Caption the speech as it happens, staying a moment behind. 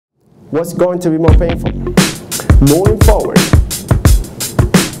What's going to be more painful? Moving forward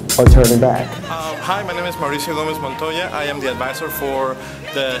or turning back? Hi, my name is Mauricio Gomez Montoya. I am the advisor for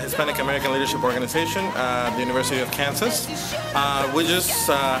the Hispanic American Leadership Organization at the University of Kansas. We just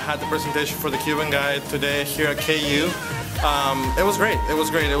had the presentation for the Cuban Guide today here at KU. It was great. It was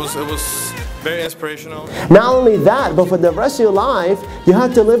great. It was very inspirational. Not only that, but for the rest of your life, you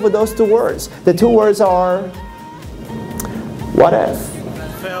have to live with those two words. The two words are, what if?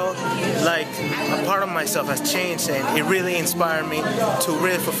 I felt like a part of myself has changed, and it really inspired me to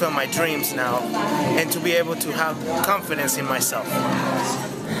really fulfill my dreams now and to be able to have confidence in myself.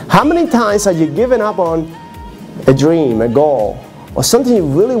 How many times have you given up on a dream, a goal, or something you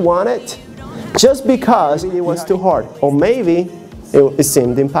really wanted just because it was too hard, or maybe it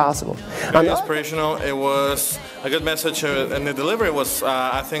seemed impossible? Very inspirational. It was a good message, and the delivery was,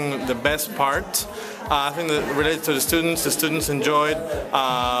 I think, the best part. I think that related to the students enjoyed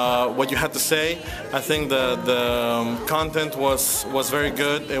what you had to say. I think the content was very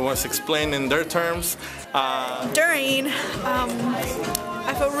good. It was explained in their terms. I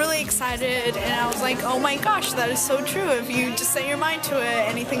felt really excited, and I was like, oh my gosh, that is so true. If you just set your mind to it,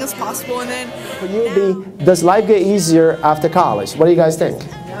 anything is possible. And then for you, does life get easier after college? What do you guys think?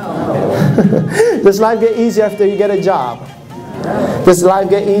 No. Does life get easier after you get a job? Does life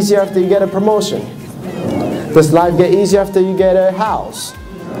get easier after you get a promotion? Does life get easier after you get a house?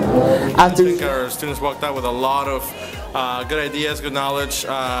 I think our students walked out with a lot of good ideas, good knowledge,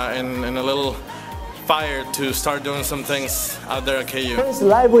 and a little fire to start doing some things out there at KU.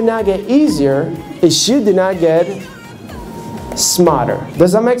 Life will not get easier if you do not get smarter.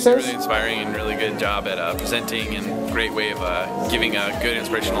 Does that make sense? Really inspiring and really good job at presenting, and great way of giving good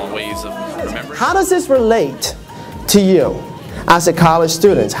inspirational ways of remembering. How does this relate to you as a college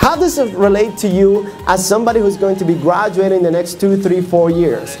student? How does it relate to you as somebody who's going to be graduating in the next 2, 3, 4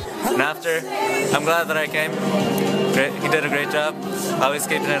 years? And after, I'm glad that I came. Great, he did a great job, always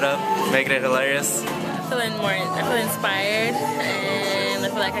keeping it up, making it hilarious. I feel inspired, and I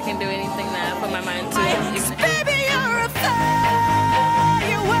feel like I can do anything that I put my mind to. Baby, you're a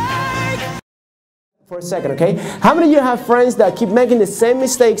firework. For a second, okay? How many of you have friends that keep making the same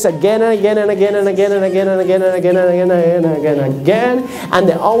mistakes again and again and again and again and again and again and again and again and again and again and again, and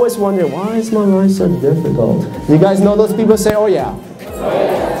they always wonder, why is my life so difficult? You guys know those people? Say, oh yeah.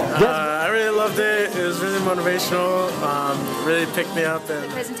 I really loved it. It was really motivational. Really picked me up. And the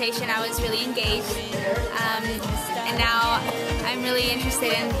presentation, I was really engaged, and now I'm really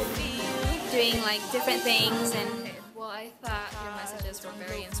interested in doing like different things. And well, I thought your messages were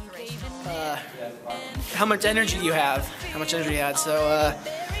very inspirational. How much energy you have, how much energy you had. So it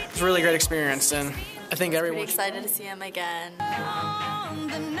was a really great experience, and I think everyone. Pretty excited to see him again.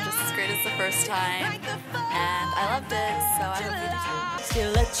 Just as great as the first time, and I loved it. So I hope you did too.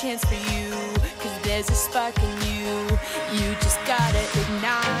 Still a chance for you, 'cause there's a spark in you. You just gotta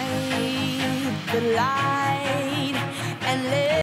ignite the light.